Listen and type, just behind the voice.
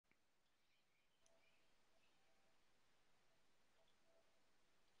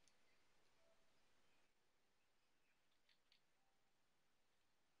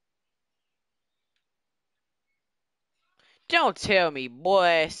Don't tell me,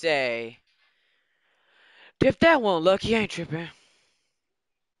 boy. Say if that one lucky, I ain't tripping.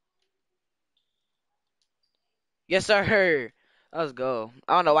 Yes, sir. Let's go.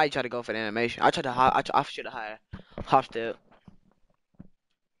 I don't know why you tried to go for the animation. I tried to hop. I should have had hop step.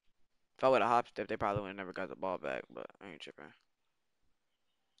 If I would have hop step, they probably would have never got the ball back. But I ain't tripping.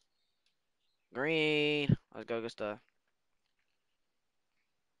 Green. Let's go. Good stuff.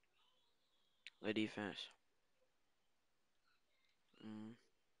 The defense. Mm.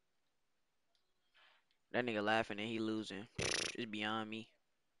 That nigga laughing and he losing. It's beyond me.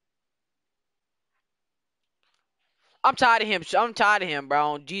 I'm tired of him. I'm tired of him,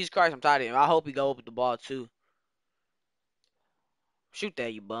 bro. Jesus Christ, I'm tired of him. I hope he go up with the ball too. Shoot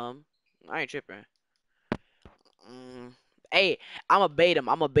that, you bum. I ain't tripping. Mm. Hey, I'ma bait him.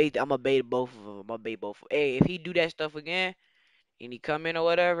 I'ma bait both of them. I'ma bait both. Hey, if he do that stuff again and he come in or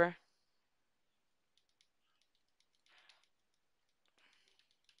whatever,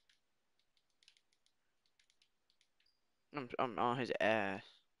 I'm on his ass.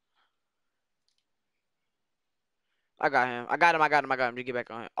 I got him. I got him. I got him. I got him. Just get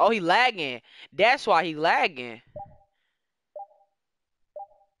back on him. Oh, he lagging. That's why he lagging.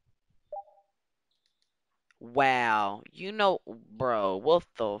 Wow. You know, bro. What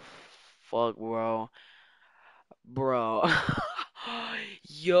the fuck, bro? Bro.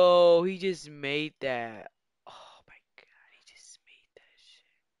 Yo, he just made that. Oh my god, he just made that shit.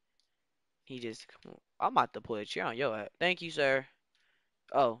 He just. I'm about to put a chair on your head. Thank you, sir.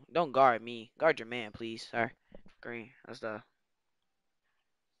 Oh, don't guard me. Guard your man, please, sir. Green. That's the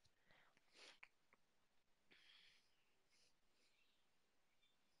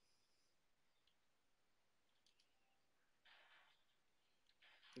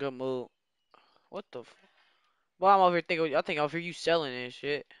good move. What the? Well, I'm over here thinking. I think over here you selling and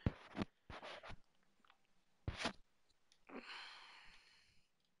shit.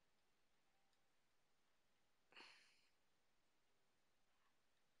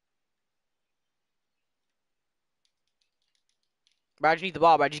 Bro, I just need the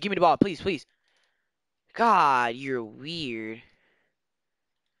ball, bro. Just give me the ball, please, please. God, you're weird.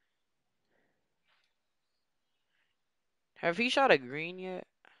 Have he shot a green yet?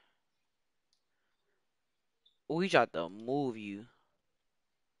 Oh, he tried to move you.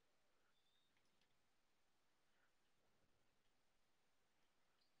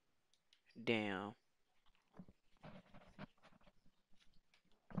 Damn.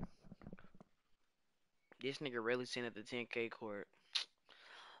 This nigga really sitting at the 10K court.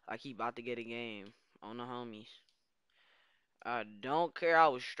 I keep about to get a game on the homies. I don't care. I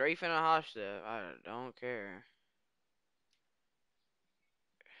was straight finna hop step. I don't care.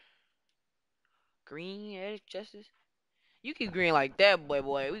 Green edge justice. You keep green like that,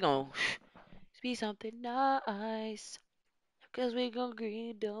 boy. We gon' be something nice. Cause we gon'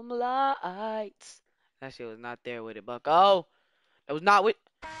 green them lights. That shit was not there with it, Bucko. That was not with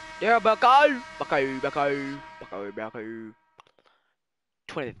there, Bucko. Bucko.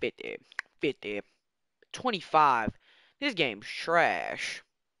 20 50. 50. 25. This game's trash.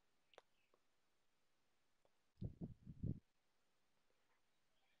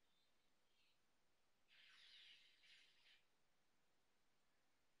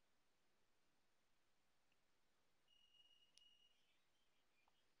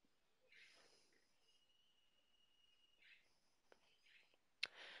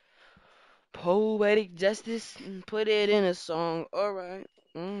 Poetic justice, put it in a song. Alright.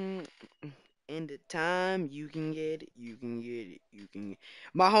 Mm. In the time you can get it, you can get it, you can get it.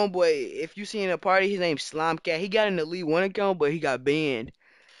 My homeboy, if you see in a party, his name's Slime Cat. He got an Elite One account, but he got banned.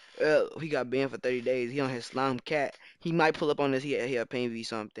 He got banned for 30 days. He on his Slime Cat. He might pull up on this. He'll pay me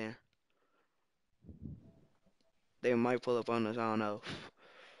something. They might pull up on us. I don't know.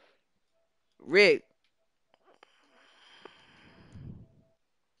 Rick,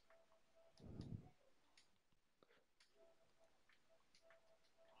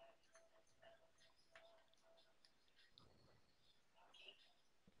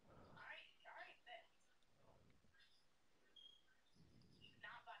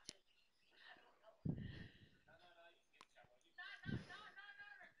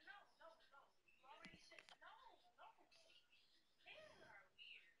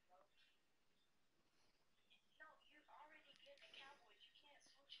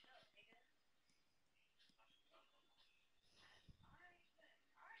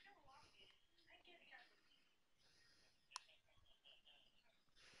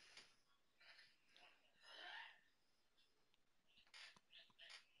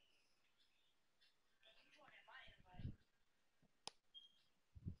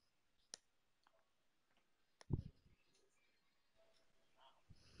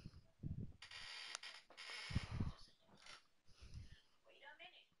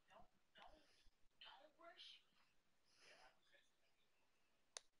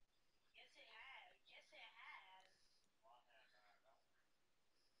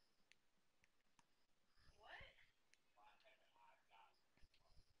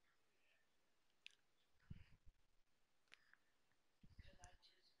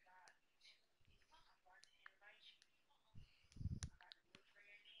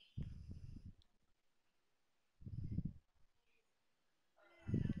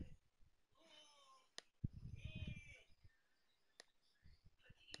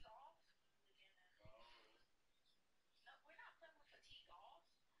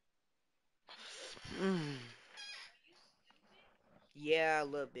 Yeah, a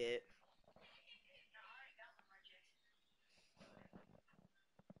little bit.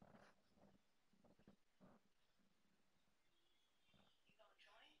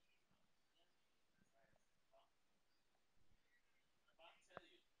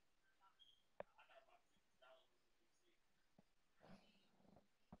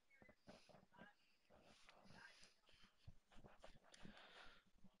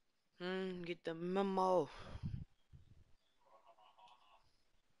 Get the memo.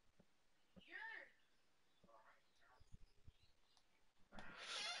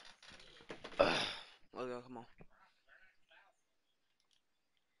 Let's go, come on.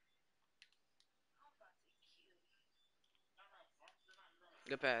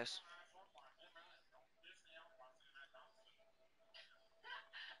 Good pass.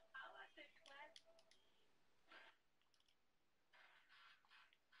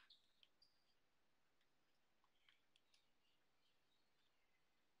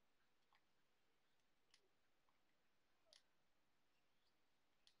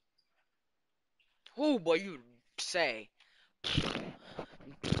 Who, boy, you say? I'm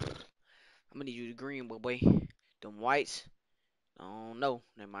gonna need you to green, boy. Them whites, I don't know.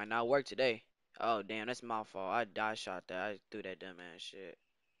 They might not work today. Oh, damn, that's my fault. I shot that. I threw that dumb ass shit.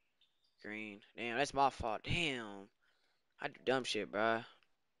 Green. Damn, that's my fault. Damn. I do dumb shit, bruh.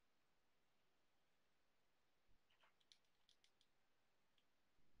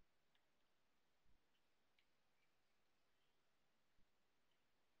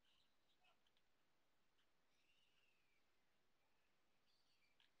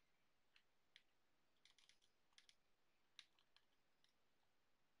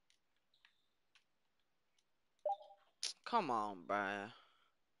 Come on, bruh.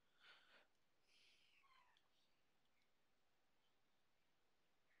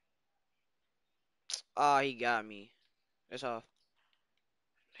 Oh, he got me. That's all.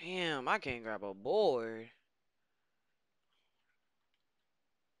 Damn, I can't grab a board.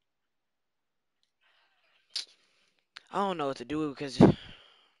 I don't know what to do because. Mm-mm.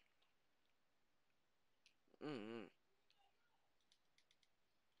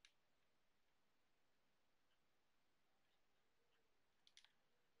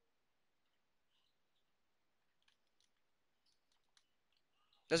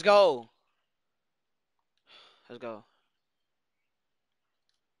 Let's go. Let's go.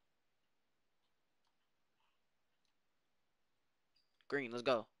 Green, let's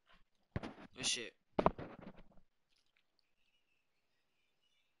go. Good shit.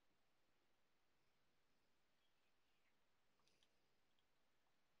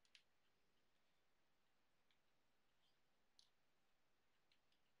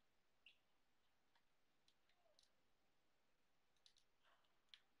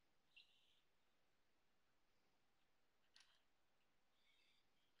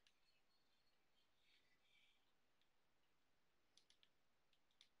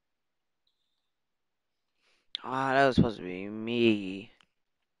 Ah, that was supposed to be me.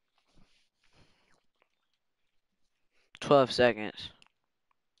 12 seconds.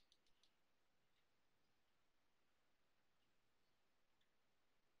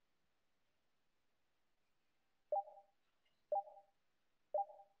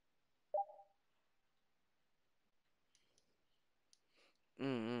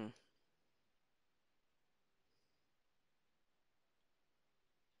 Mm-mm.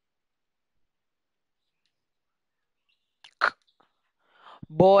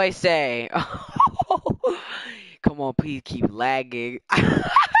 Boy, say. Come on, please keep lagging.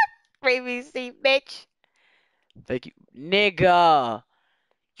 Previously, bitch. Thank you. Nigga,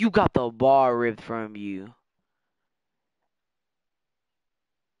 you got the ball ripped from you.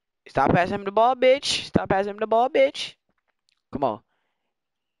 Stop passing him the ball, bitch. Stop passing him the ball, bitch. Come on.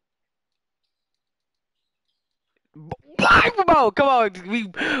 Bro, come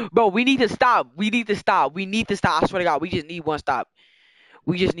on. Bro, we need to stop. We need to stop. We need to stop. I swear to God, we just need one stop.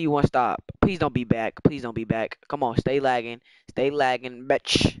 We just need one stop. Please don't be back. Please don't be back. Come on, stay lagging. Stay lagging,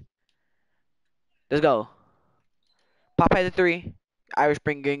 bitch. Let's go. Pop has a three. Irish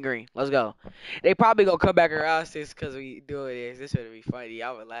Spring green green. Let's go. They probably gonna come back around this because we doing this. This would be funny.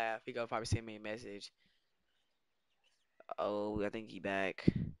 I would laugh. He gonna probably send me a message. Oh, I think he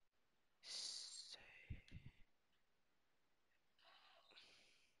back.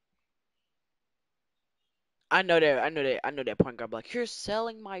 I know that. I know that. I know that point guard. Like, you're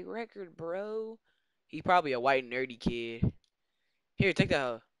selling my record, bro. He probably a white nerdy kid. Here, take that.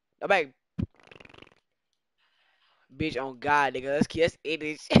 Hoe. No back, bitch. On God, nigga. Let's end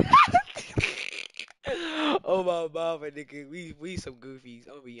this. Oh my mama, nigga. We some goofies.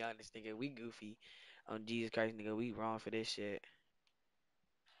 I'm gonna be honest, nigga. We goofy. On Jesus Christ, nigga. We wrong for this shit.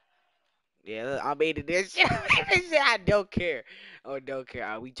 Yeah, I'm eating this shit. I don't care. Oh, don't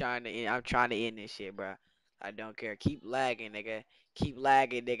care. We trying to end, I'm trying to end this shit, bro. I don't care. Keep lagging, nigga. Keep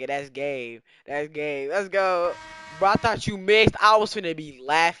lagging, nigga. That's game. That's game. Let's go. Bro, I thought you mixed. I was finna be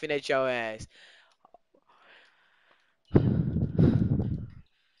laughing at your ass.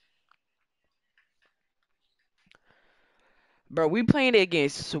 Bro, we playing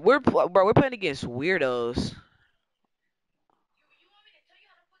against bro, we're playing against weirdos.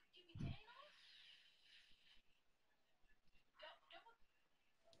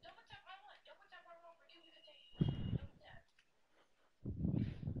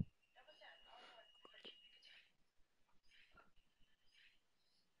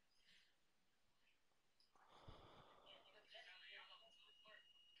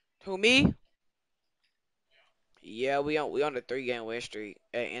 Who me? Yeah, we on the 3 game win streak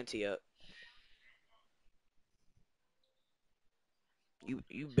at Antioch.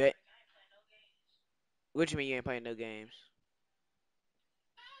 You bet. What you mean you ain't playing no games?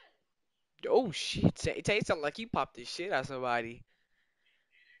 Oh shit! Tay sound like you popped the shit out somebody.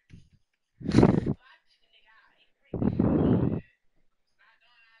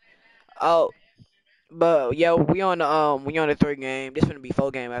 Oh, but yo, we on the 3 game. This gonna be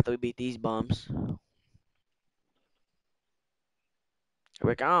 4 game after we beat these bums.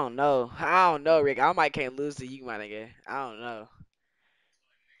 Rick, I don't know. I don't know, Rick. I might can't lose to you, my nigga. I don't know,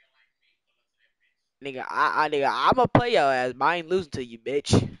 nigga. Nigga, I'ma play your ass, but I ain't losing to you,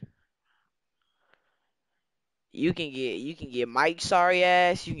 bitch. You can get Mike sorry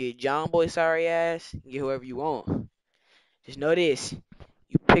ass. You can get John Boy sorry ass. You can get whoever you want. Just know this: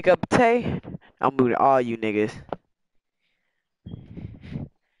 you pick up Tay, I'm moving all you niggas.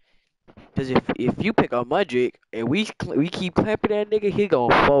 Cause if you pick up Mudrick and we keep clamping that nigga, he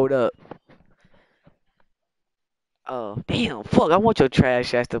gonna fold up. Oh damn, fuck! I want your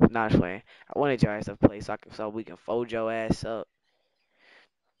trash ass to not playing. I wanted your ass to play so we can fold your ass up.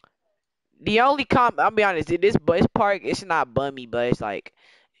 The only I'll be honest, this park it's not bummy, but it's like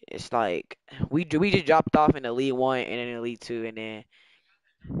we just dropped off in Elite 1 and then Elite 2 and then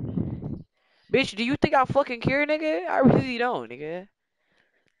bitch, do you think I fucking care, nigga? I really don't, nigga.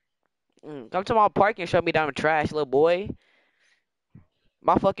 Come to my park and shut me down with trash, little boy.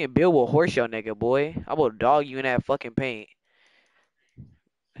 My fucking bill will horse your nigga, boy. I will dog you in that fucking paint.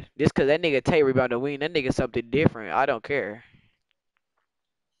 Just cause that nigga Tay rebound the wing, that nigga something different. I don't care.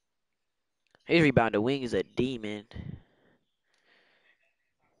 His rebound the wing is a demon.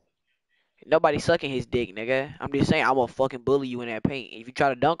 Nobody sucking his dick, nigga. I'm just saying, I'm gonna fucking bully you in that paint. If you try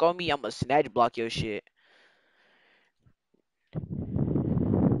to dunk on me, I'm gonna snatch block your shit.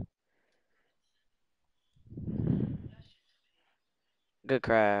 Good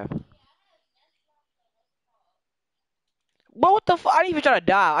crap. But what the fuck? I didn't even try to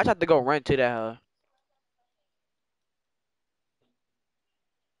die. I tried to go run to that.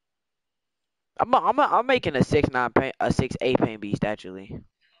 I'm making a 6'9" paint, a 6'8" paint beast actually.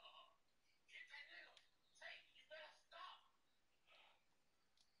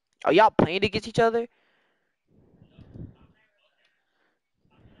 Are y'all playing against each other?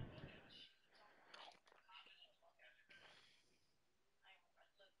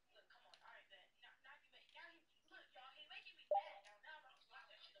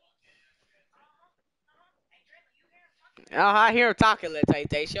 Oh, I hear him talking. Let's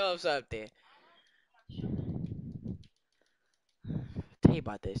Tay. Show him something. Tell you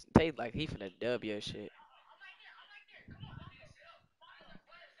about this. Tell you like he finna dub your shit.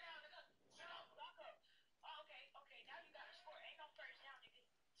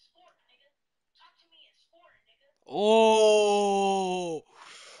 Oh,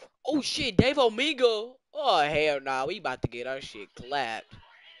 oh shit, Dave Omingo. Oh hell nah, we about to get our shit clapped.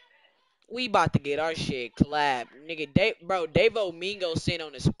 We about to get our shit clapped, nigga. Dave Omingo sitting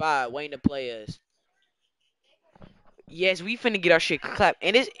on the spot waiting to play us. Yes, we finna get our shit clapped,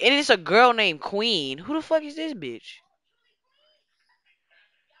 and it's a girl named Queen. Who the fuck is this bitch?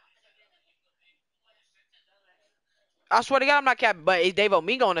 I swear to God, I'm not capping, but it's Dave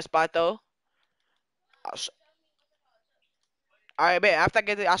Omingo on the spot though. All right, man. After I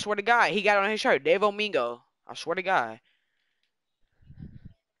get it, I swear to God, he got it on his shirt. Dave Omingo. I swear to God.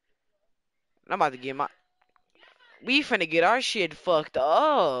 I'm about to get my. We finna get our shit fucked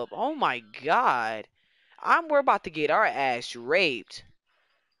up. Oh my God. We're about to get our ass raped.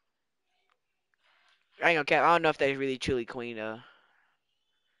 I ain't gonna cap. I don't know if that's really truly Queen though.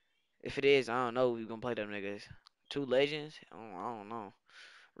 If it is, I don't know. We gonna play them niggas. Two legends. I don't know.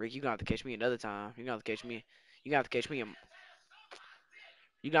 Rick, you gonna have to catch me another time. You gonna have to catch me. You gonna have to catch me.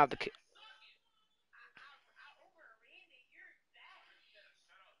 You gonna have to.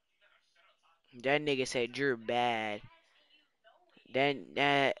 That nigga said you're bad. Then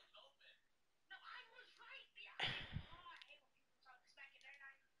that.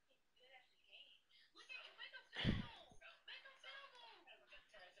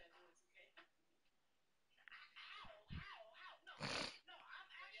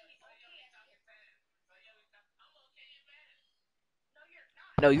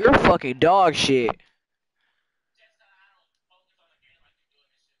 No, you're fucking dog shit.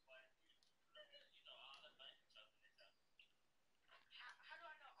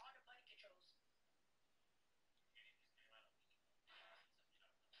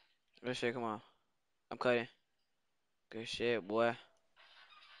 Good shit. Come on. I'm cutting. Good shit, boy.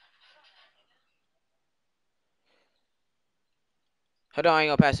 Hold on, I ain't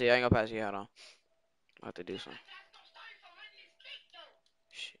gonna pass it. I ain't gonna pass it. Hold on. I have to do something.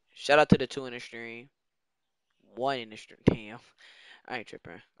 Shout out to the two in the stream. One in the stream. Damn. I ain't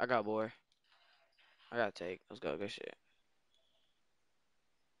tripping. I got bored. I gotta take. Let's go. Good shit.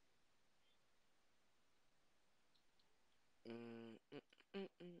 Mm, mm, mm,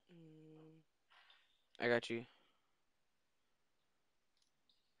 mm, mm. I got you.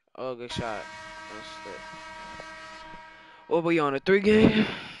 Oh, good shot. That's it. What we on a three game?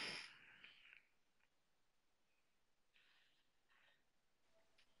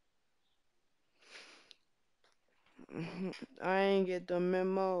 I ain't get the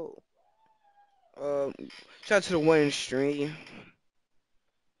memo. Um, Shout out to the one in the stream.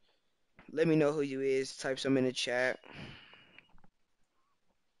 Let me know who you is. Type some in the chat.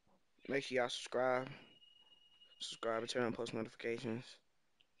 Make sure y'all subscribe and turn on post notifications.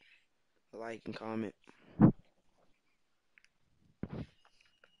 Like and comment.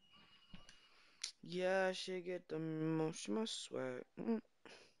 Yeah, I should get the most my swag.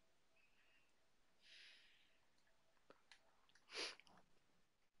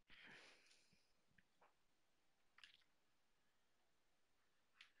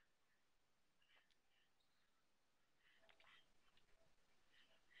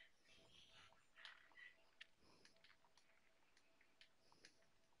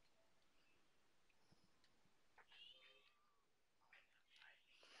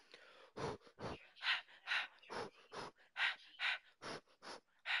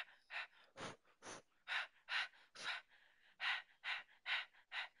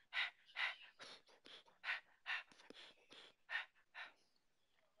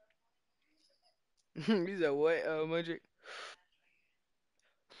 You said what, Magic?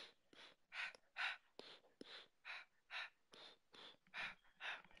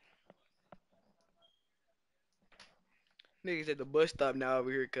 Niggas at the bus stop now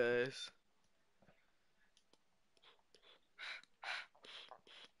over here, cuz.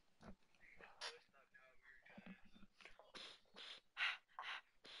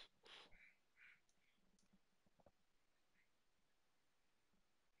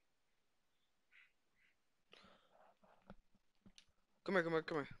 Come here, come here,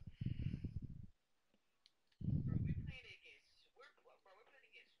 come here.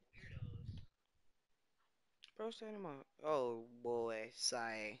 Bro, stand him up. Oh boy,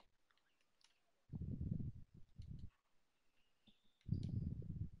 sigh.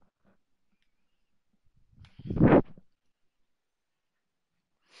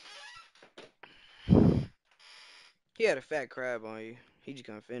 He had a fat crab on you. He just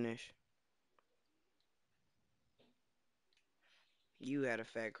gonna finish. You had a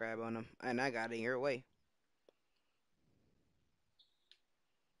fat crab on him, and I got in your way.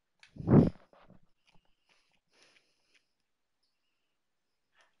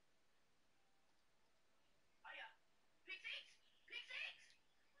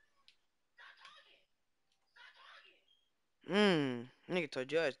 Nigga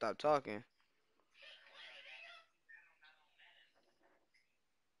told you I stop talking.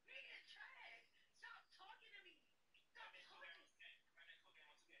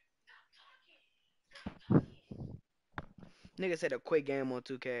 Nigga said a quick game on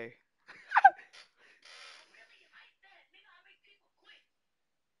 2K.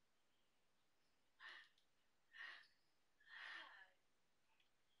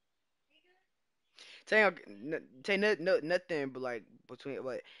 Say nothing but like between,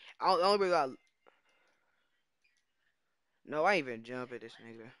 but I only got. No, I ain't even jump at this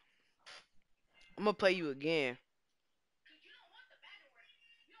nigga. I'm gonna play you again.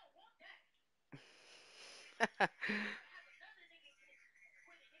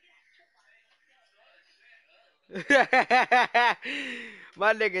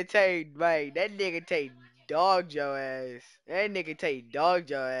 My nigga Tay, man, that nigga Tay dogged your ass. That nigga Tay dogged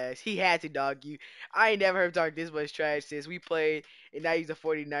your ass. He had to dog you. I ain't never heard him talk this much trash since we played, and now he's the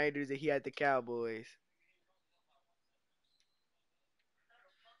 49ers and he had the Cowboys.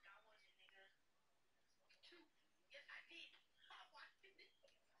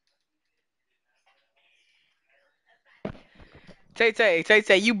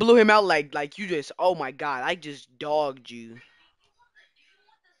 Tay, you blew him out like you just. Oh my god, I just dogged you.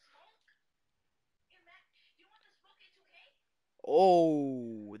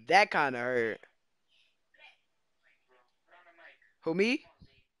 Oh, that kind of hurt. Who me?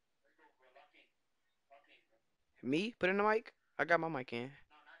 Me? Put in the mic. I got my mic in.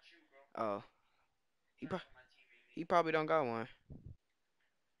 Oh, he pro- he probably don't got one.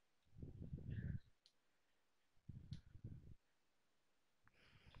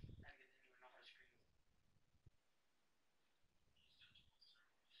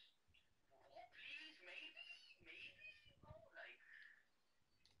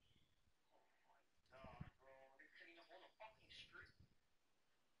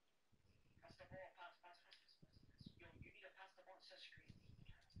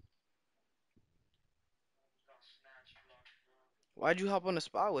 Why'd you hop on the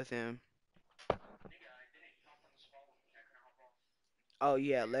spot with him? Oh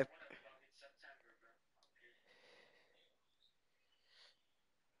yeah, left.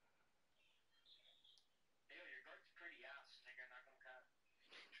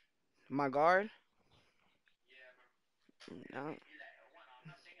 My guard. No,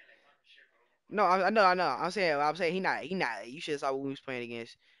 no, I know. I'm saying he not. You should have saw what we was playing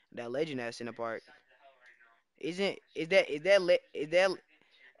against that legend that's in the park. Isn't is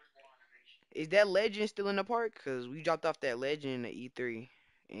that legend still in the park? Cause we dropped off that legend in the E3,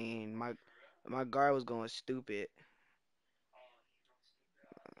 and my guard was going stupid.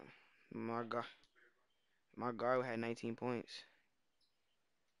 My guard my guard had 19 points.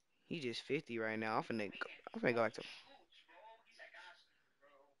 He just 50 right now. I'm finna go back to.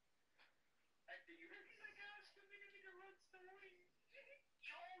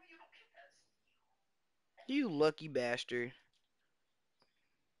 You lucky bastard.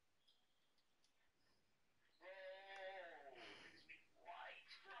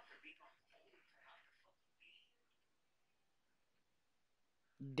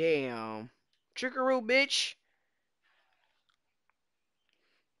 Damn. Trickaroo, bitch.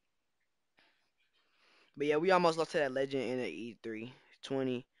 But yeah, we almost lost to that legend in the E3.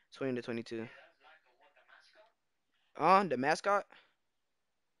 20 to 22. The mascot?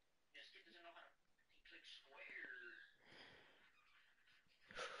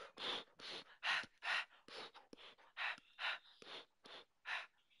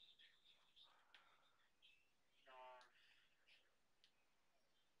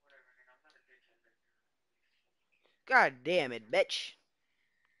 God damn it, bitch.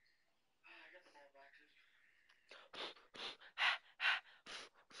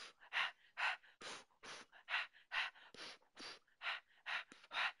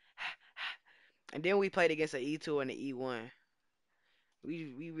 And then we played against the E2 and the E1.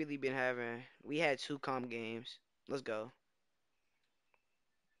 We really been having. We had two comp games. Let's go.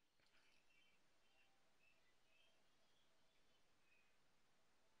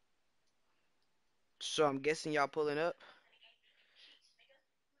 So I'm guessing y'all pulling up.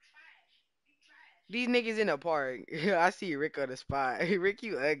 These niggas in the park. I see Rick on the spot. Rick,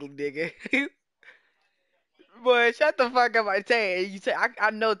 you ugly nigga. Boy, shut the fuck up. I Tay, you say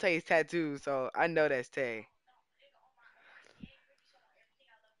I know Tay's tattoo, so I know that's Tay.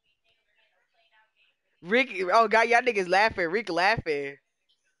 Rick, oh god, y'all niggas laughing. Rick laughing.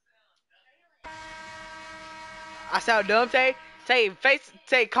 I sound dumb, Tay.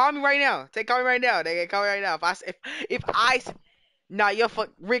 Tay, call me right now. Tay, call me right now. Nigga, call me right now. Nah, you fuck,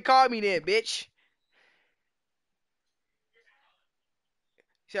 Rick, call me then, bitch.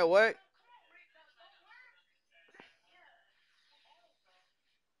 You said what?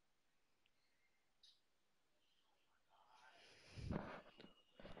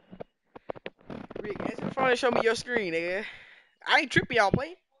 Rick, answer the phone and show me your screen, nigga. I ain't tripping, y'all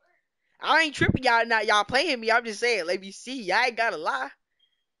playing. I ain't tripping, y'all. Not y'all playing me. I'm just saying, let me see. Y'all ain't gotta lie.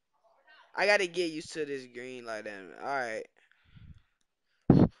 I gotta get used to this green like that. All right,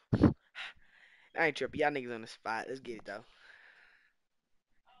 I ain't tripping. Y'all niggas on the spot. Let's get it though.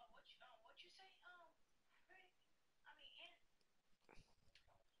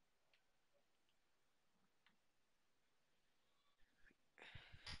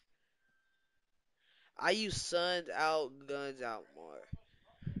 I use suns out, guns out more.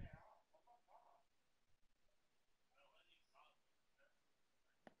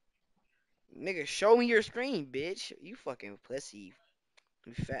 Nigga, show me your screen, bitch. You fucking pussy.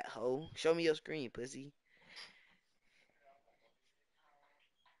 You fat hoe. Show me your screen, pussy.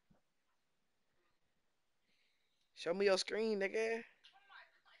 Show me your screen, nigga.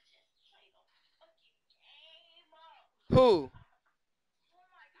 Who?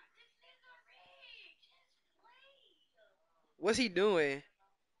 What's he doing?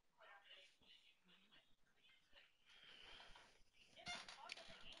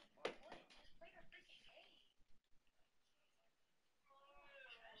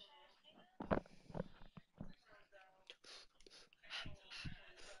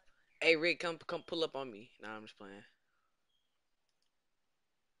 Hey, Rick, come pull up on me. Nah, I'm just playing.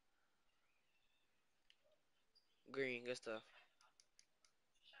 Green, good stuff.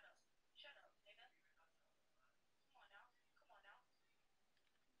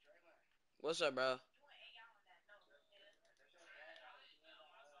 What's up, bro?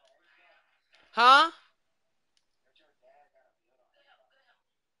 Huh?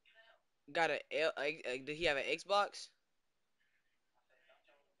 Got did he have an Xbox?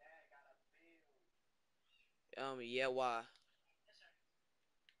 Yeah, why?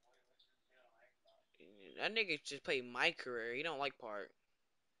 That nigga just played my career. He don't like Park.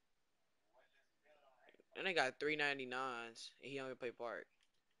 And they got 399s. And he only play Park.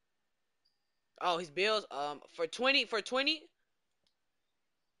 Oh, his bills. For 20.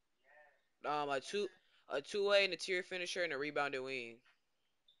 A two way and a tier finisher and a rebounded wing.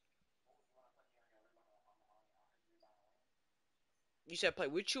 You said play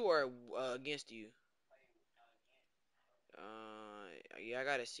with you or against you? Yeah, I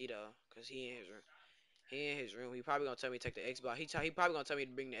gotta see though, cause he in his room. He in his room. He probably gonna tell me to take the Xbox. He probably gonna tell me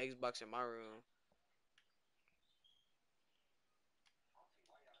to bring the Xbox in my room.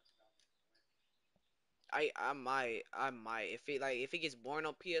 I might. If it gets boring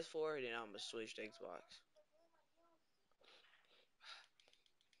on PS4, then I'm gonna switch to Xbox.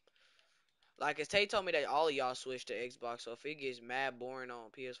 Like, cause Tay told me that all of y'all switch to Xbox. So if it gets mad boring on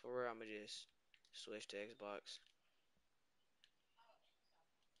PS4, I'm gonna just switch to Xbox.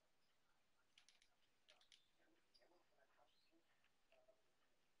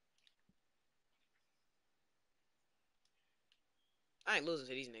 I ain't losing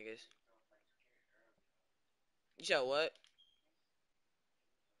to these niggas. You said what?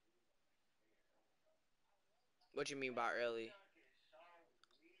 What you mean by early?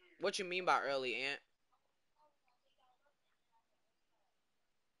 What you mean by early, Ant?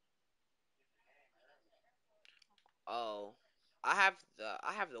 Oh, I have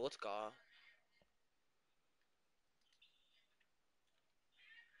the what's it called?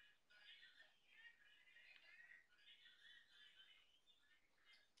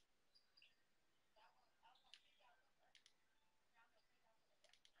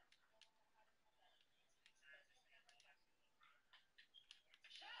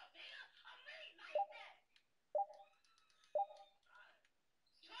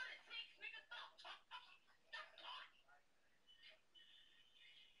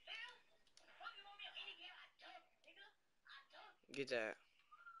 Get that.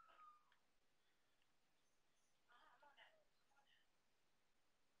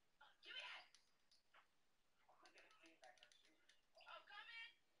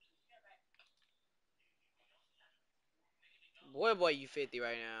 Boy, you 50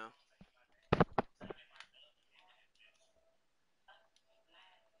 right now.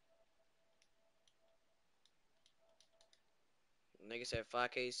 Nigga said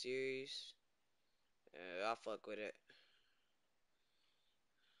 5K series. I fuck with it.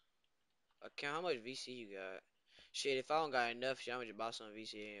 Account, how much VC you got? Shit, if I don't got enough shit, I'm just buy some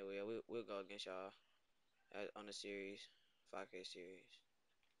VC anyway. We'll go against y'all on the series, 5K series.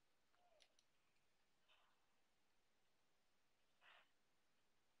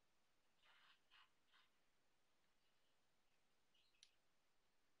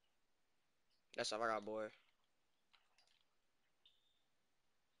 That's all I got, boy.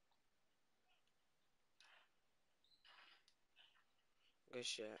 Good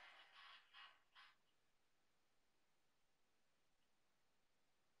shit.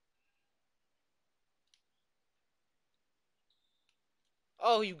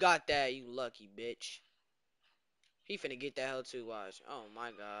 Oh, you got that, you lucky bitch. He finna get that hell too. Watch. Oh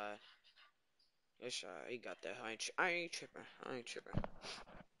my god. Good shot. He got that. I ain't tripping. I ain't tripping.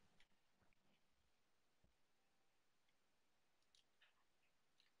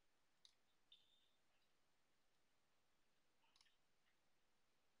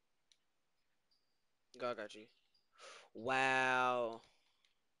 God got you. Wow.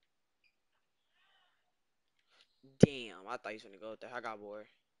 Damn. I thought he was gonna go with that. I got boy.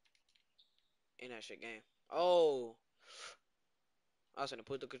 in that shit game. Oh, I was gonna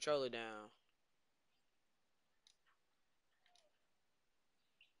put the controller down.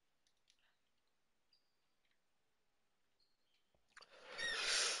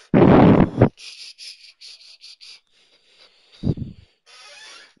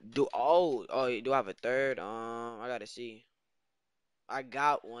 Do I have a third? I gotta see. I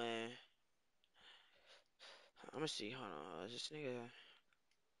got one. I'm gonna see. Hold on. Is this nigga?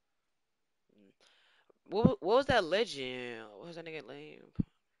 What was that legend? What was that nigga name?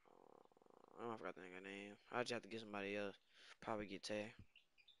 I forgot the nigga name. I just have to get somebody else. Probably get Tay.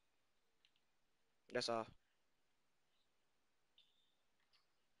 That's all.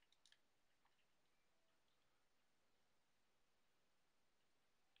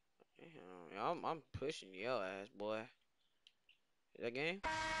 Yeah, I'm pushing your ass, boy. Is that game?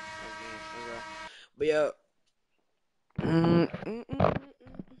 Okay, let's go. But yeah. Mm, mm, mm, mm, mm.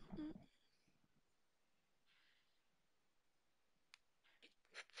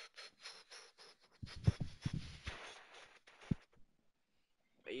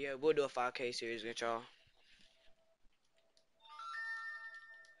 But yeah, we'll do a 5K series with y'all.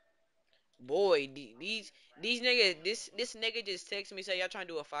 Boy, these niggas, this nigga just texted me say y'all trying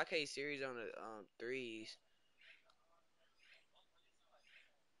to do a 5K series on the threes.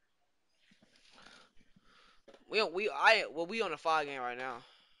 We on a 5 game right now.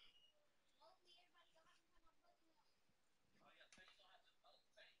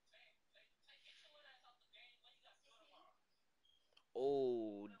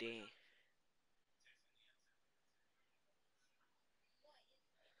 Oh damn.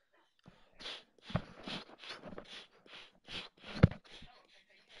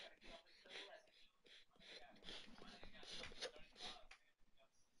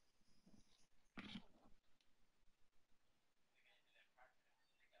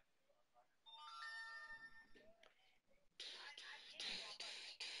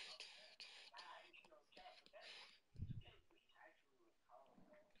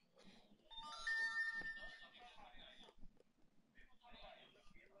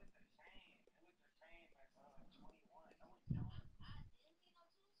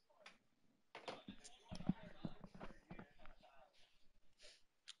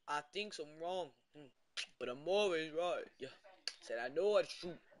 I think I'm wrong, but I'm always right. Yeah. Said I know it's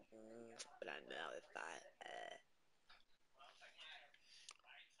true, but I know it's not.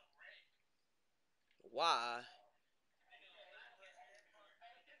 Why?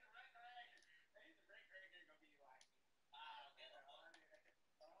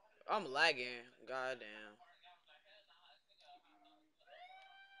 I'm lagging. Goddamn.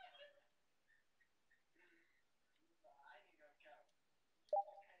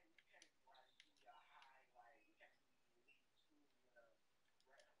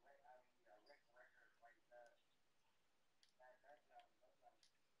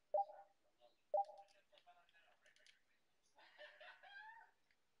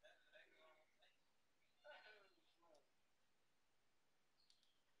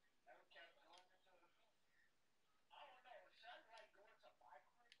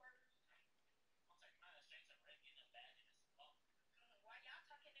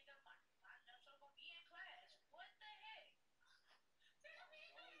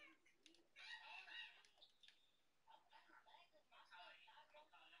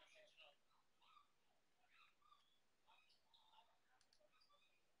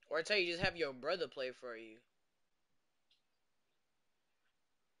 Or I tell you, just have your brother play for you.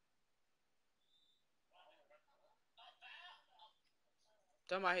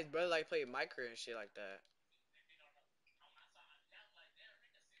 Talking about his brother like play micro and shit like that.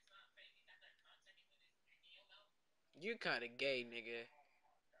 You kind of gay, nigga.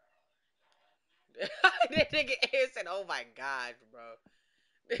 That nigga said, "Oh my god,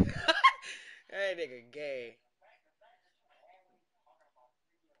 bro." That nigga gay.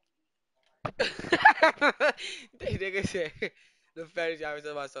 That nigga said the fetish I was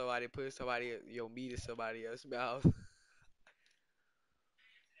talking about somebody putting somebody your meat in somebody else's mouth.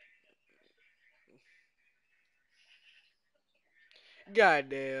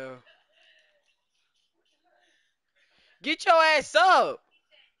 Goddamn. Get your ass up.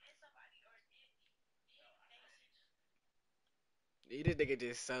 This nigga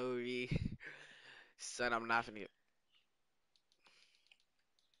just so me. Son, I'm not finna.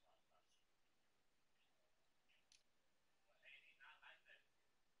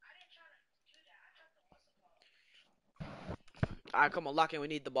 Alright, come on, lock in. We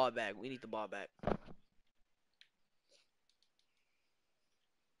need the ball back. We need the ball back.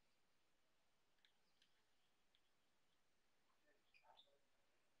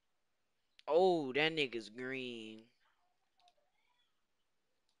 Oh, that nigga's green.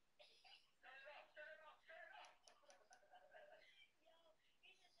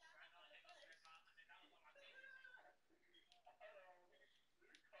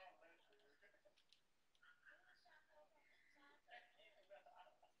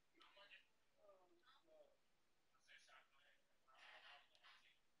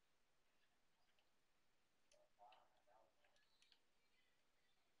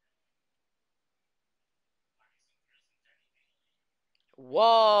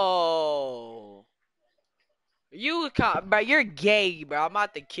 Whoa. Bro, you're gay, bro. I'm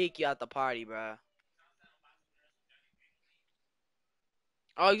about to kick you out the party, bro.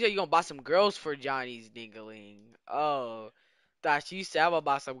 Oh, you said you gonna buy some girls for Johnny's dingling. Oh, thought you said I'm gonna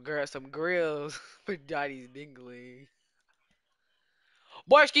buy some grills for Johnny's dingling.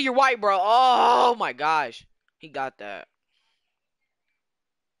 Borsky, you're white, bro. Oh my gosh, he got that.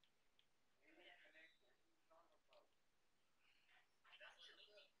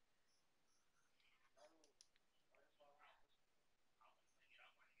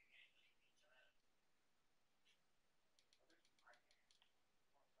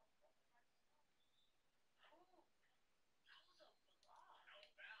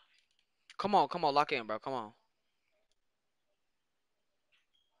 Come on, lock in, bro. Come on,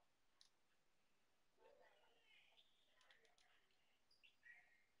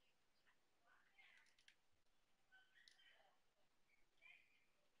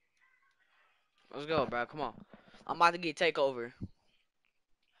 let's go, bro. Come on. I'm about to get takeover.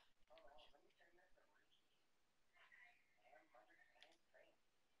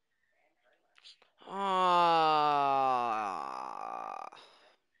 Ah,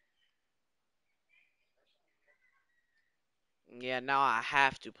 yeah. Now I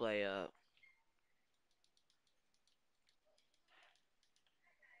have to play up.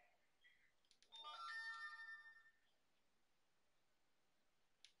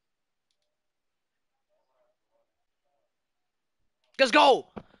 Let's go.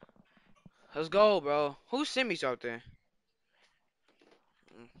 Let's go, bro. Who sent me something?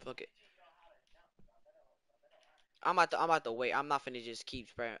 Fuck it. I'm about to wait. I'm not finna just keep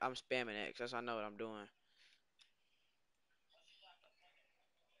spamming. I'm spamming X. That's I know what I'm doing.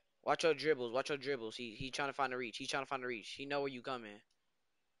 Watch your dribbles. Watch your dribbles. He trying to find the reach. He trying to find the reach. He know where you coming.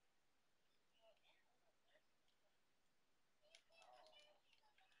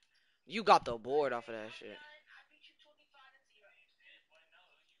 You got the board off of that shit.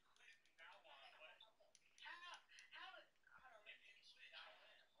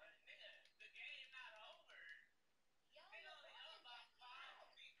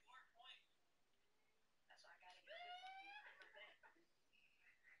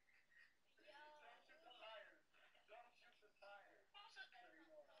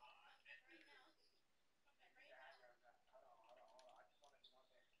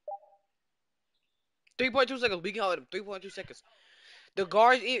 3.2 seconds. We can hold him. 3.2 seconds. The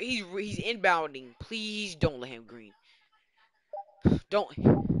guard. He's inbounding. Please don't let him green. Don't.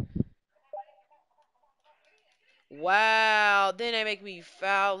 Wow. Then they make me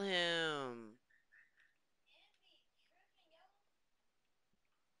foul him.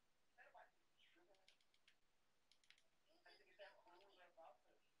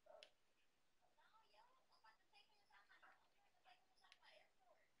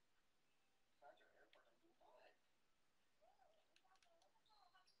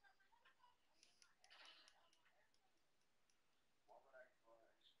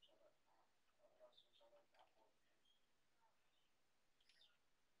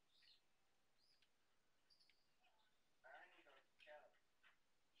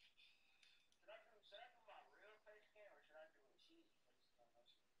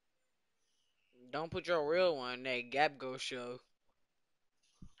 Don't put your real one. That Gap Go show.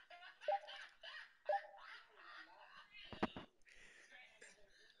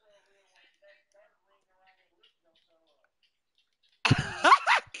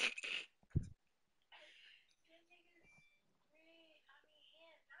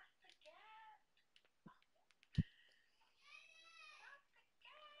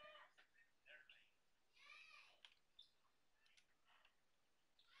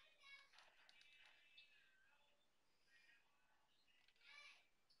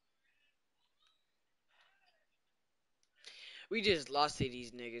 We just lost to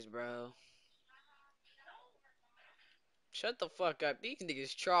these niggas, bro. Shut the fuck up. These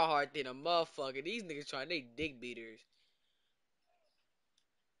niggas try hard than a motherfucker. These niggas trying they dick beaters.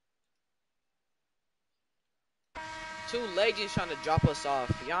 Two legends trying to drop us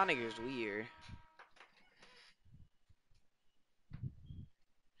off. Y'all niggas weird.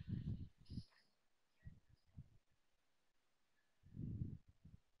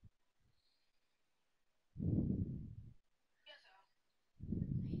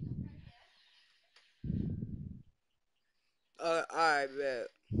 Alright, bet.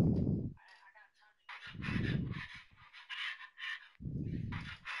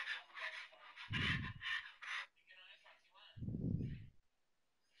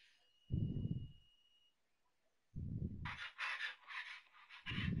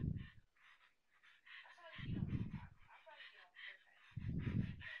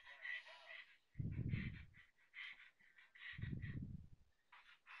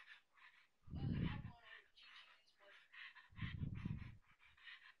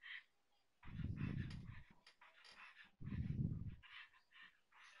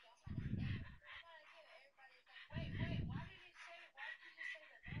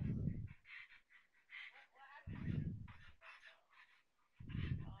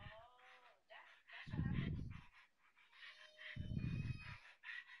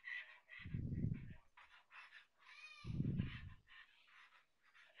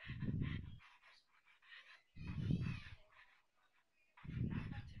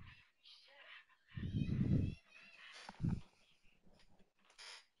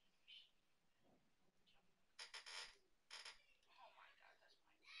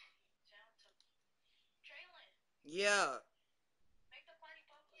 Yeah.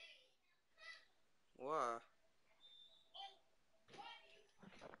 Why?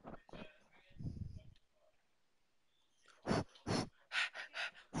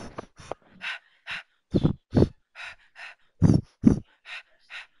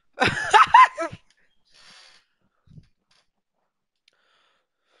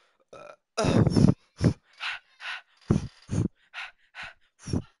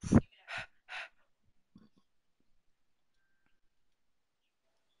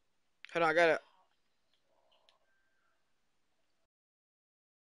 Hold on, I gotta.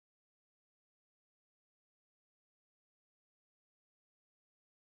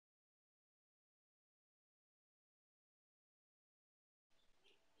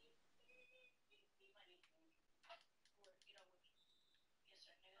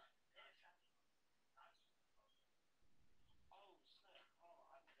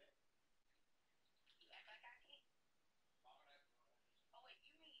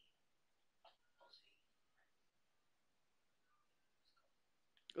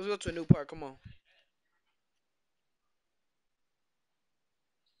 Let's go to a new part. Come on.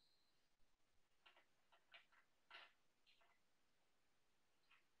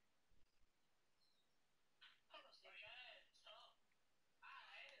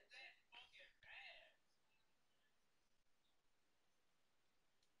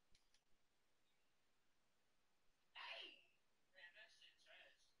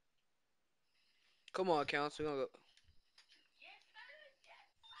 Come on, counts. We're gonna go.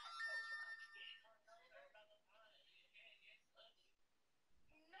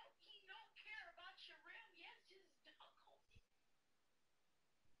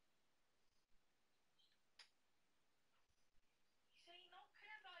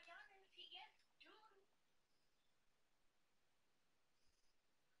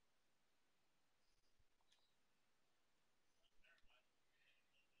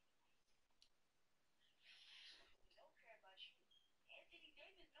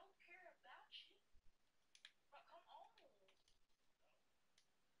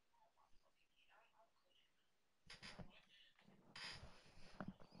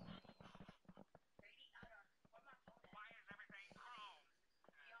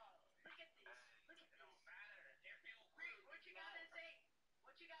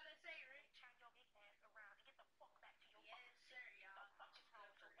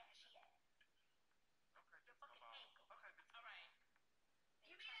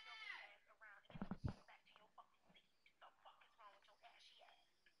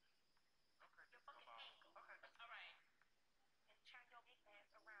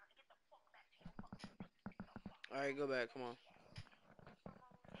 All right, go back. Come on.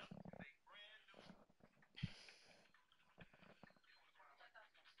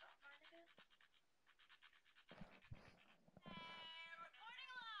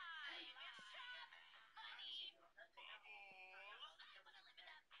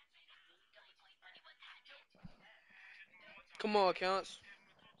 Come on, counts.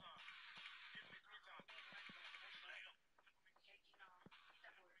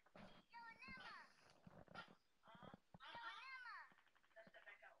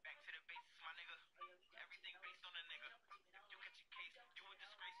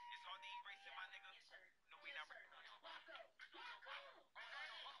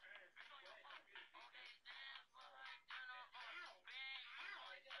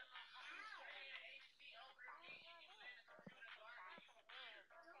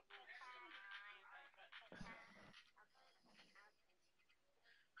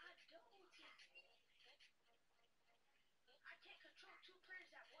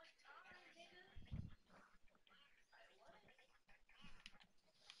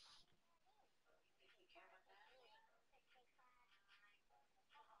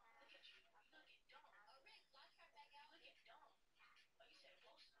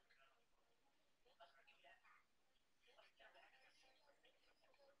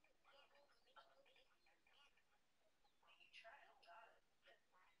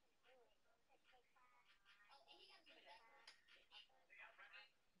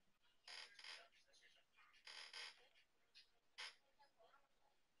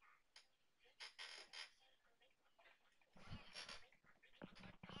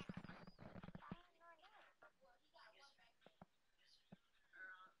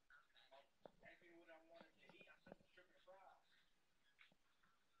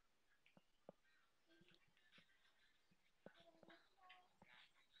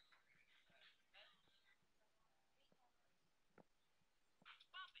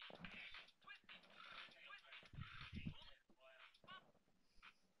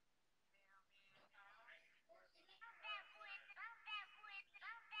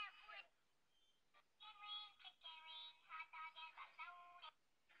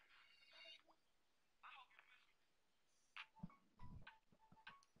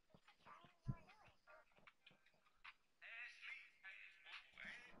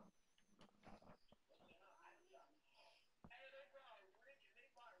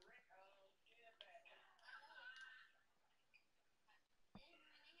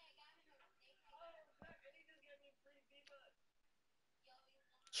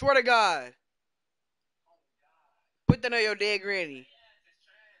 Swear to God. Put that on your dead granny.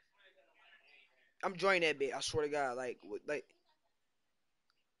 I'm joining that bit. I swear to God. Like,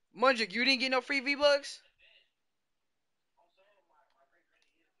 Mundrick, you didn't get no free V Bucks?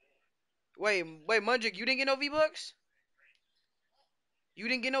 Wait, Mundrick, you didn't get no V Bucks? You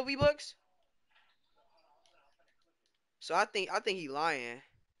didn't get no V Bucks? So I think he lying.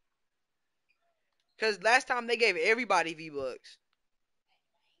 Cause last time they gave everybody V Bucks.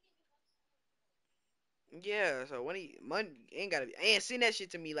 Yeah, so when he ain't gotta be and send that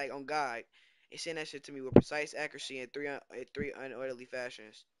shit to me like on God. And send that shit to me with precise accuracy and three unorderly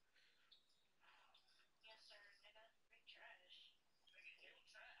fashions.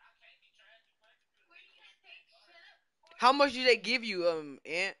 How much do they give you,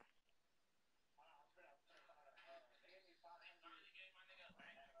 Ant?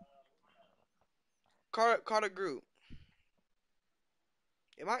 Carter group.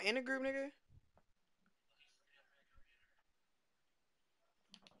 Am I in a group, nigga?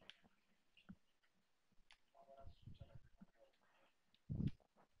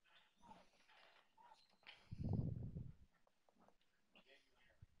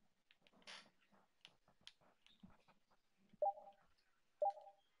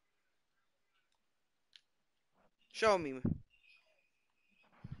 Show me.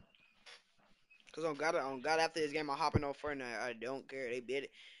 Cause on God, after this game, I'm hopping on Fortnite. I don't care. They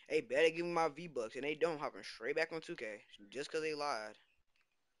better give me my V Bucks, and they don't hopping straight back on 2K just cause they lied.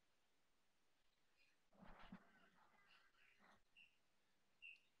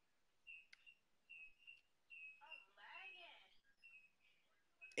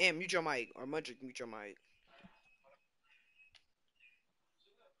 And mute your mic or Mudrick, mute your mic.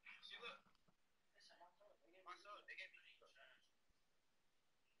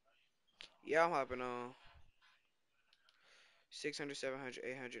 Yeah, I'm hopping on 600, 700,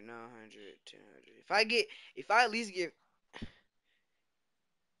 800, 900, 1000. If I at least get,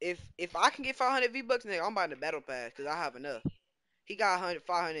 if I can get 500 V Bucks, nigga, I'm buying the battle pass because I have enough. He got 100,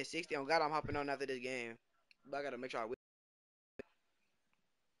 560. On God, I'm hopping on after this game. But I gotta make sure I win.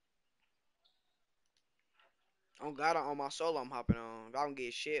 On God, on my solo, I'm hopping on. If I don't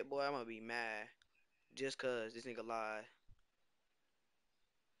get shit, boy, I'm gonna be mad. Just cause this nigga lied.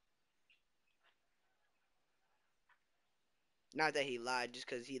 Not that he lied, just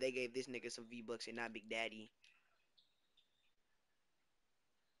cause they gave this nigga some V Bucks and not Big Daddy.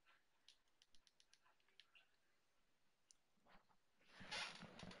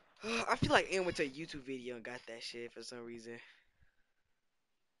 I feel like N went to a YouTube video and got that shit for some reason.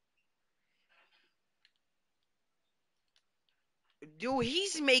 Dude,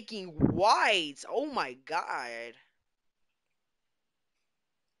 he's making whites. Oh my god.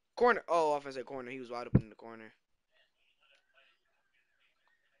 Corner. Oh, offensive corner. He was wide open in the corner.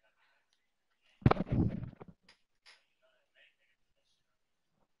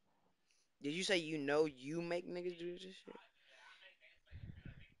 Did you say you make niggas do this shit?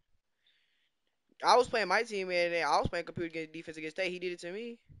 I was playing my team and I was playing computer against defense against state. He did it to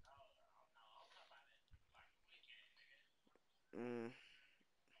me. Mm.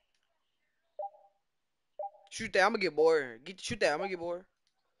 Shoot that. I'm gonna get bored. Shoot that. I'm gonna get bored.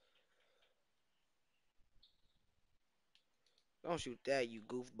 Don't shoot that, you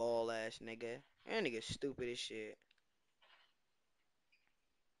goofball ass nigga. That nigga stupid as shit.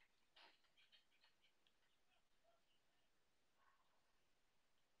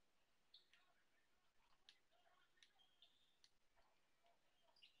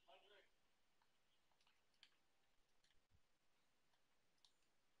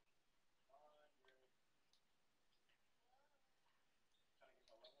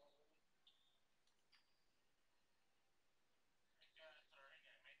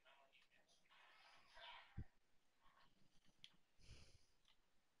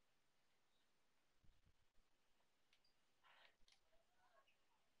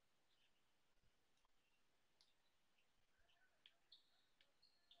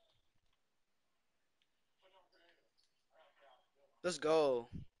 Let's go.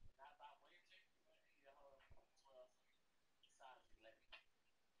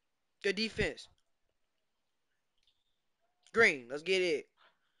 Good defense. Green. Let's get it.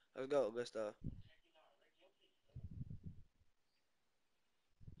 Let's go. Good stuff.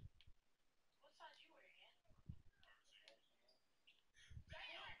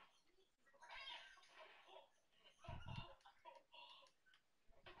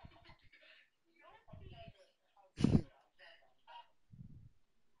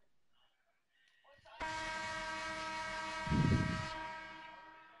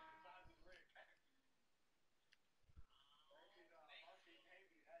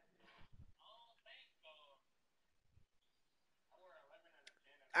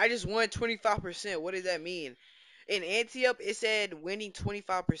 I just won 25%. What does that mean? In Antioch, it said winning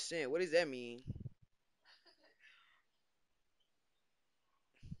 25%. What does that mean?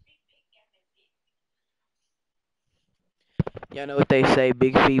 Y'all know what they say,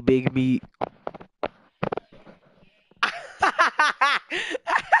 big feet, big meat.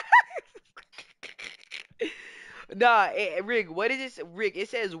 Nah, Rick, what is this? Rick, it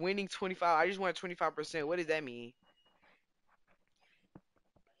says winning 25. I just want 25%. What does that mean?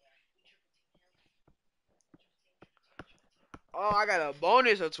 Oh, I got a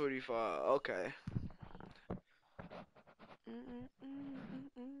bonus of 25. Okay.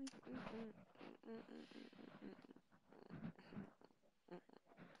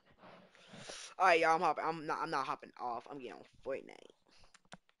 All right, y'all. I'm hopping. I'm not. I'm not hopping off. I'm getting on Fortnite.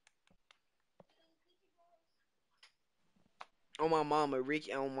 On my mama, Rick.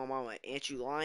 On my mama, ain't you lying?